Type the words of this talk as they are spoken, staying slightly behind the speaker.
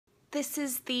This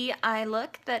is the eye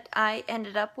look that I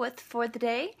ended up with for the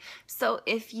day. So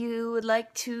if you would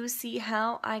like to see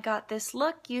how I got this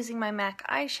look using my MAC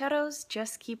eyeshadows,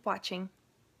 just keep watching.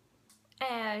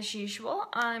 As usual,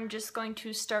 I'm just going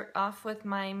to start off with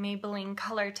my Maybelline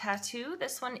Color Tattoo.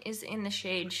 This one is in the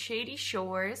shade Shady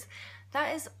Shores.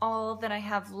 That is all that I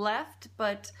have left,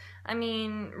 but I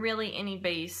mean, really any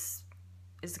base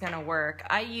is gonna work.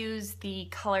 I use the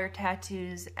Color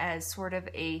Tattoos as sort of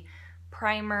a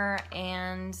primer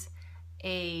and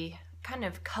a kind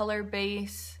of color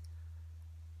base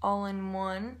all in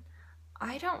one.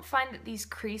 I don't find that these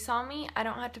crease on me. I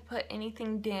don't have to put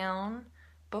anything down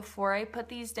before I put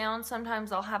these down.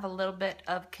 Sometimes I'll have a little bit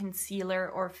of concealer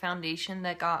or foundation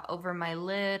that got over my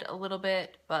lid a little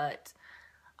bit, but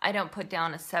I don't put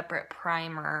down a separate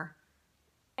primer.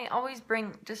 I always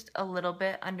bring just a little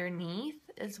bit underneath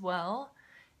as well,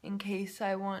 in case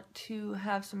I want to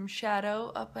have some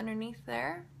shadow up underneath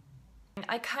there.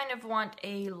 I kind of want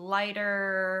a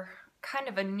lighter, kind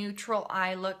of a neutral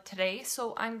eye look today,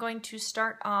 so I'm going to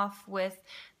start off with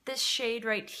this shade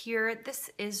right here. This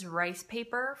is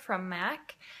Ricepaper from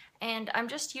MAC, and I'm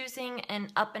just using an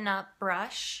Up and Up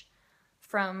brush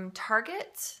from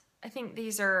Target. I think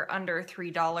these are under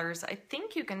 $3. I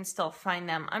think you can still find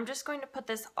them. I'm just going to put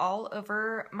this all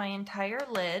over my entire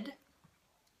lid.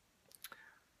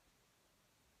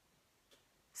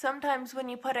 Sometimes when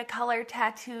you put a color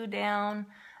tattoo down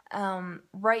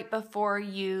right before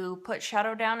you put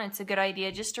shadow down, it's a good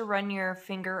idea just to run your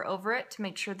finger over it to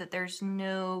make sure that there's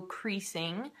no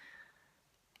creasing.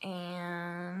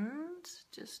 And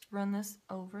just run this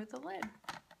over the lid.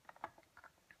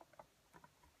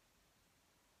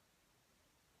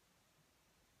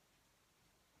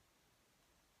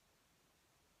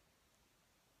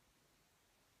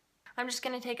 I'm just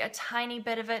going to take a tiny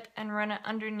bit of it and run it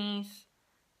underneath,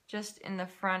 just in the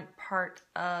front part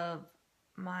of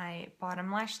my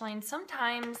bottom lash line.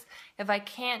 Sometimes if I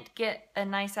can't get a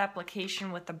nice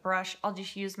application with the brush, I'll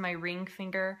just use my ring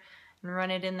finger and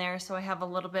run it in there so I have a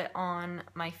little bit on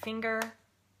my finger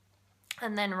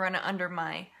and then run it under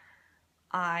my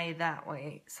eye that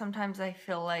way. Sometimes I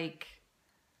feel like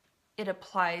it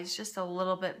applies just a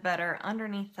little bit better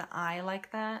underneath the eye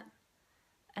like that.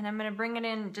 And I'm going to bring it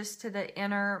in just to the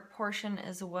inner portion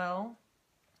as well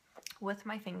with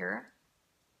my finger.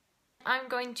 I'm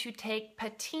going to take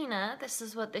Patina. This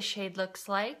is what the shade looks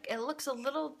like. It looks a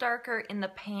little darker in the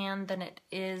pan than it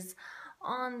is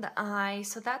on the eye,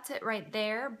 so that's it right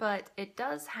there, but it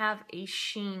does have a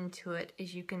sheen to it,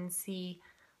 as you can see,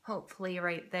 hopefully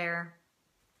right there.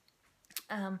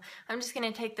 I'm just going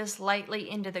to take this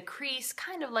lightly into the crease,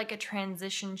 kind of like a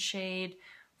transition shade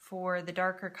for the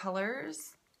darker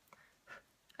colors.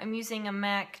 I'm using a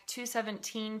MAC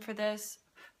 217 for this.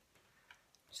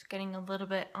 Just getting a little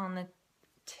bit on the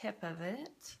tip of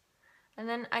it. And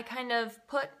then I kind of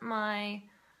put my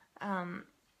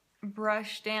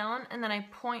brush down and then I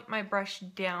point my brush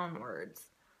downwards.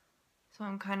 So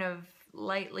I'm kind of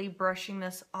lightly brushing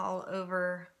this all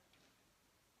over.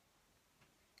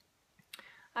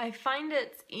 I find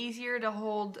it's easier to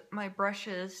hold my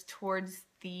brushes towards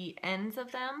the ends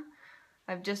of them.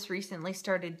 I've just recently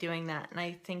started doing that, and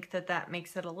I think that that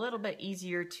makes it a little bit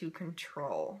easier to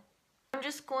control. I'm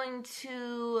just going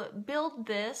to build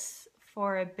this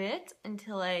for a bit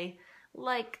until I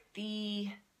like the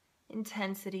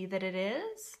intensity that it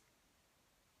is.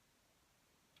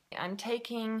 I'm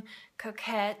taking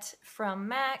Coquette from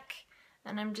MAC,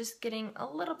 and I'm just getting a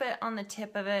little bit on the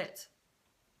tip of it.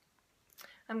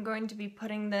 I'm going to be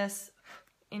putting this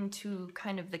into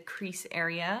kind of the crease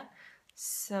area.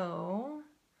 So,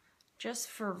 just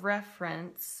for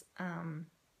reference,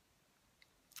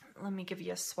 let me give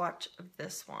you a swatch of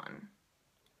this one.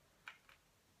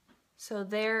 So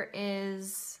there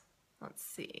is, let's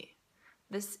see,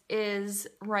 this is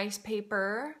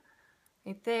Ricepaper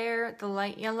right there, the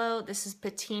light yellow, this is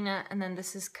Patina, and then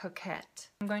this is Coquette.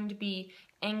 I'm going to be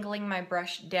angling my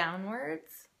brush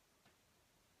downwards.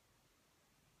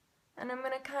 And I'm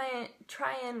going to kind of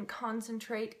try and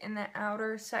concentrate in the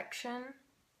outer section.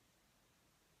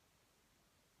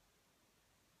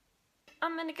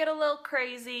 I'm going to get a little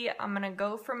crazy. I'm going to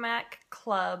go for MAC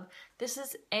Club. This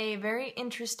is a very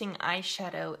interesting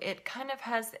eyeshadow. It kind of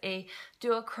has a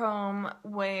duochrome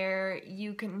where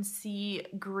you can see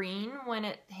green when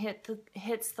it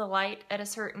hits the light at a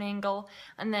certain angle,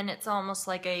 and then it's almost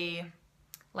like a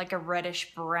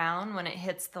reddish brown when it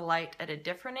hits the light at a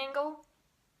different angle.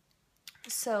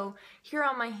 So here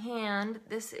on my hand,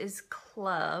 this is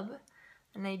Club,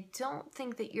 and I don't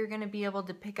think that you're going to be able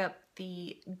to pick up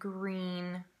the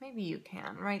green. Maybe you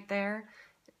can, right there.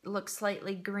 looks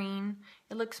slightly green.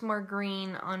 It looks more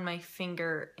green on my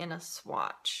finger in a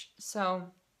swatch. So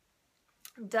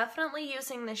definitely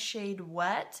using the shade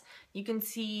Wet. You can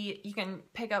see, you can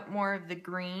pick up more of the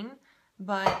green,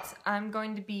 but I'm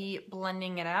going to be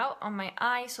blending it out on my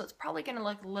eye, so it's probably going to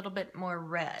look a little bit more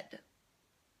red.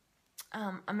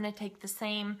 I'm going to take the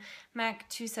same MAC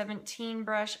 217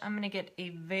 brush. I'm going to get a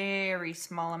very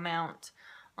small amount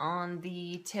on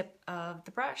the tip of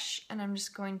the brush, and I'm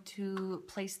just going to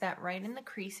place that right in the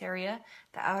crease area,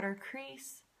 the outer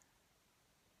crease.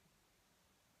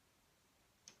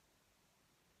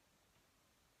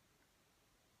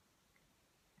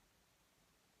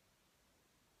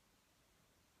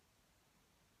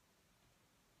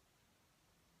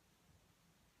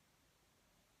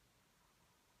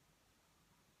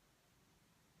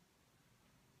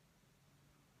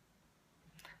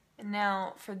 And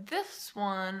now for this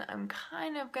one, I'm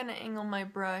kind of going to angle my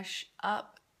brush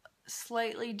up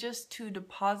slightly just to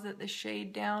deposit the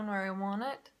shade down where I want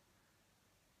it.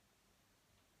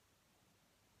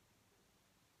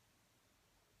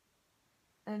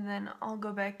 And then I'll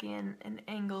go back in and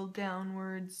angle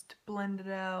downwards to blend it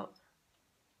out.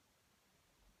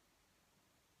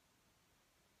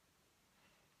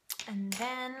 And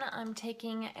then I'm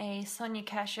taking a Sonia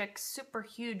Kashuk super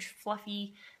huge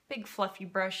fluffy, big fluffy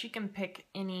brush. You can pick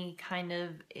any kind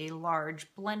of a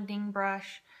large blending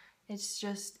brush. It's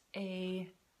just a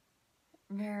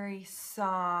very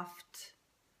soft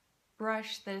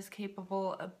brush that is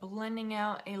capable of blending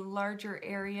out a larger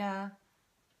area.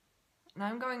 And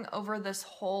I'm going over this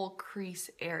whole crease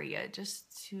area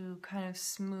just to kind of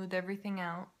smooth everything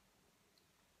out.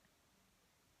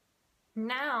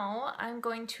 Now I'm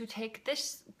going to take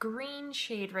this green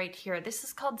shade right here. This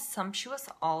is called Sumptuous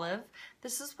Olive.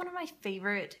 This is one of my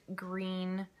favorite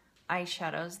green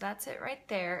eyeshadows. That's it right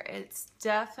there. It's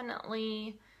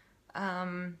definitely,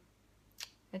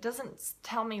 it doesn't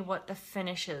tell me what the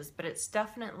finish is, but it's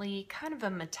definitely kind of a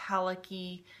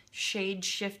metallic-y, shade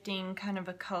shifting kind of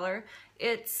a color.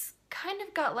 It's kind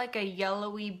of got like a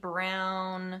yellowy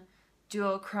brown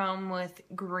duochrome with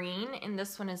green in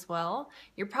this one as well.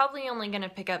 You're probably only going to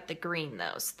pick up the green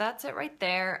though, so that's it right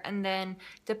there. And then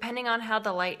depending on how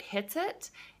the light hits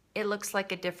it, it looks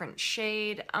like a different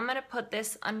shade. I'm going to put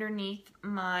this underneath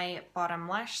my bottom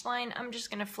lash line. I'm just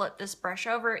going to flip this brush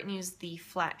over and use the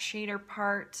flat shader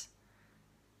part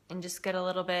and just get a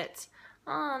little bit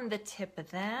on the tip of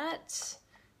that.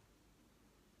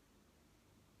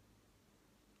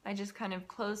 I just kind of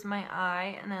close my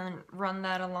eye and then run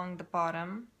that along the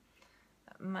bottom,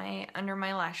 under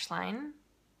my lash line.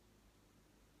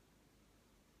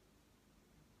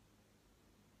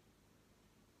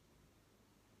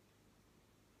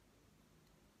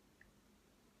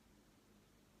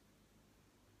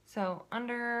 So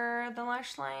under the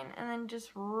lash line and then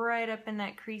just right up in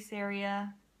that crease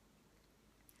area.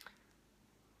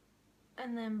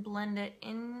 And then blend it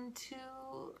into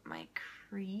my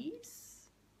crease.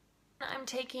 I'm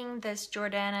taking this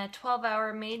Jordana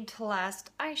 12-Hour Made to Last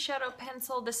eyeshadow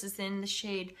pencil. This is in the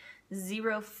shade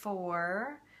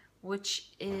 04,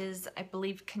 which is, I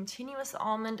believe, Continuous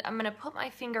Almond. I'm going to put my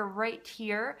finger right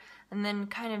here and then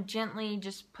kind of gently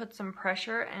just put some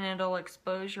pressure and it'll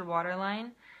expose your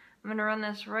waterline. I'm going to run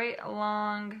this right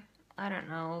along, I don't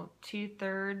know,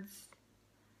 2/3,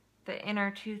 the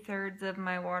inner 2/3 of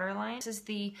my waterline. This is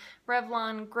the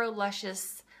Revlon Grow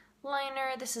Luscious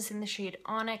liner. This is in the shade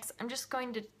Onyx. I'm just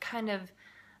going to kind of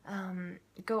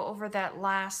go over that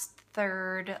last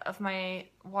third of my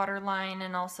waterline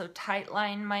and also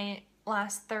tightline my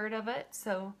last third of it.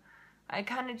 So I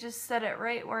kind of just set it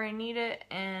right where I need it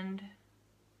and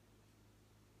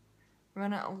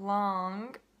run it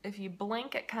along. If you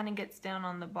blink, it kind of gets down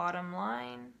on the bottom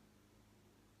line.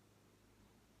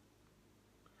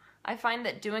 I find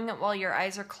that doing it while your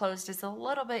eyes are closed is a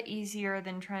little bit easier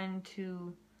than trying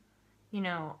to, you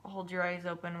know, hold your eyes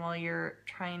open while you're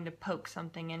trying to poke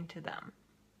something into them.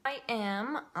 I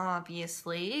am,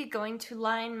 obviously, going to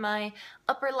line my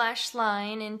upper lash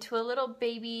line into a little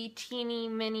baby teeny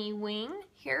mini wing.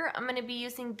 Here, I'm going to be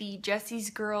using the Jessie's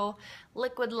Girl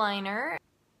liquid liner.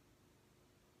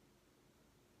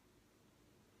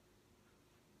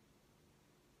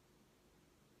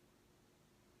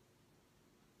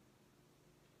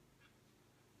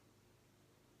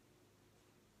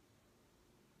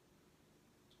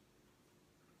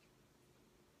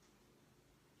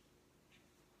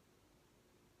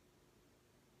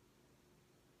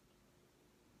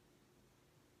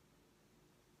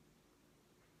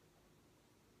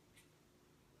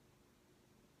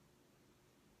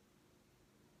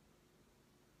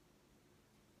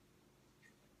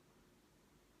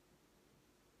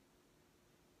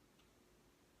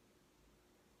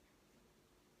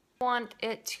 I want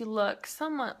it to look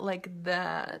somewhat like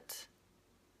that.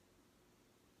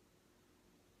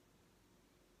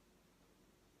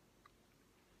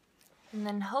 And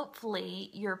then hopefully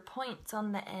your points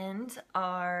on the end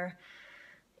are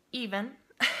even.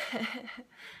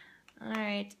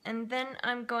 Alright, and then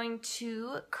I'm going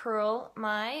to curl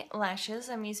my lashes.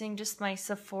 I'm using just my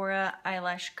Sephora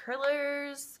eyelash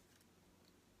curlers.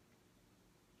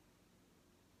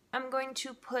 I'm going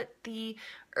to put the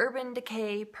Urban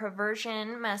Decay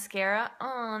Perversion mascara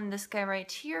on this guy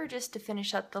right here just to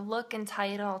finish up the look and tie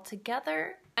it all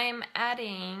together. I am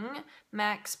adding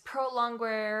MAC's Pro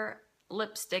Longwear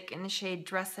lipstick in the shade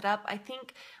Dress It Up. I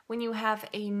think when you have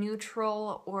a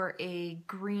neutral or a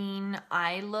green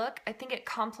eye look, I think it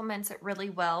complements it really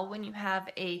well when you have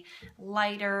a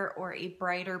lighter or a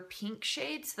brighter pink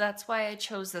shade, so that's why I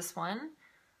chose this one.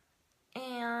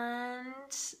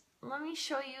 And let me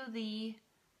show you the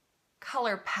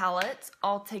color palettes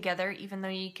all together, even though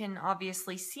you can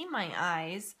obviously see my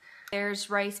eyes.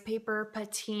 There's Ricepaper,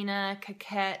 Patina,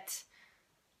 Coquette,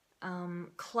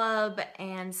 Club,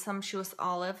 and Sumptuous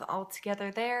Olive all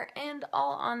together there, and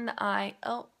all on the eye.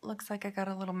 Oh, looks like I got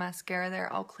a little mascara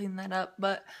there. I'll clean that up,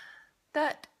 but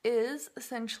that is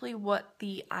essentially what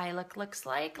the eye look looks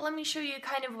like. Let me show you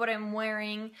kind of what I'm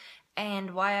wearing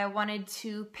and why I wanted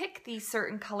to pick these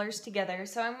certain colors together.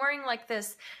 So I'm wearing like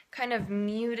this kind of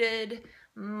muted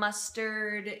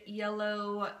mustard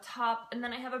yellow top, and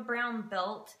then I have a brown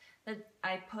belt that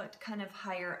I put kind of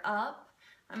higher up.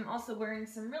 I'm also wearing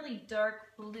some really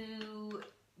dark blue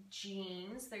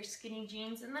jeans. They're skinny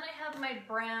jeans. And then I have my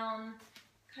brown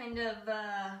kind of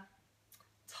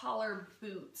taller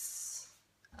boots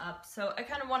up. So I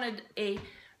kind of wanted a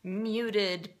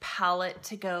muted palette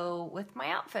to go with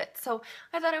my outfit. So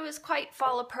I thought it was quite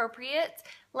fall appropriate.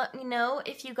 Let me know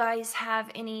if you guys have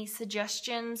any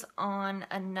suggestions on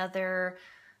another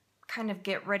kind of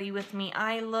get ready with me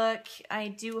eye look. I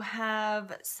do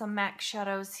have some MAC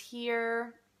shadows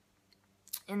here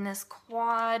in this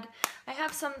quad. I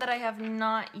have some that I have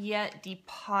not yet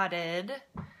depotted,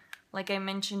 like I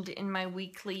mentioned in my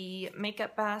weekly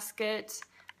makeup basket.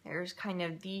 There's kind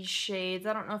of these shades.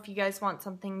 I don't know if you guys want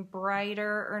something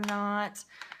brighter or not.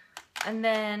 And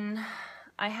then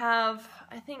I have,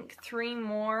 I think, 3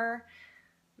 more.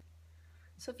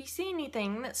 So if you see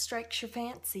anything that strikes your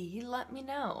fancy, let me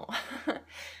know.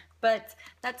 But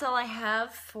that's all I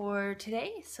have for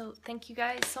today. So thank you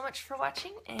guys so much for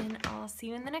watching, and I'll see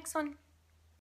you in the next one.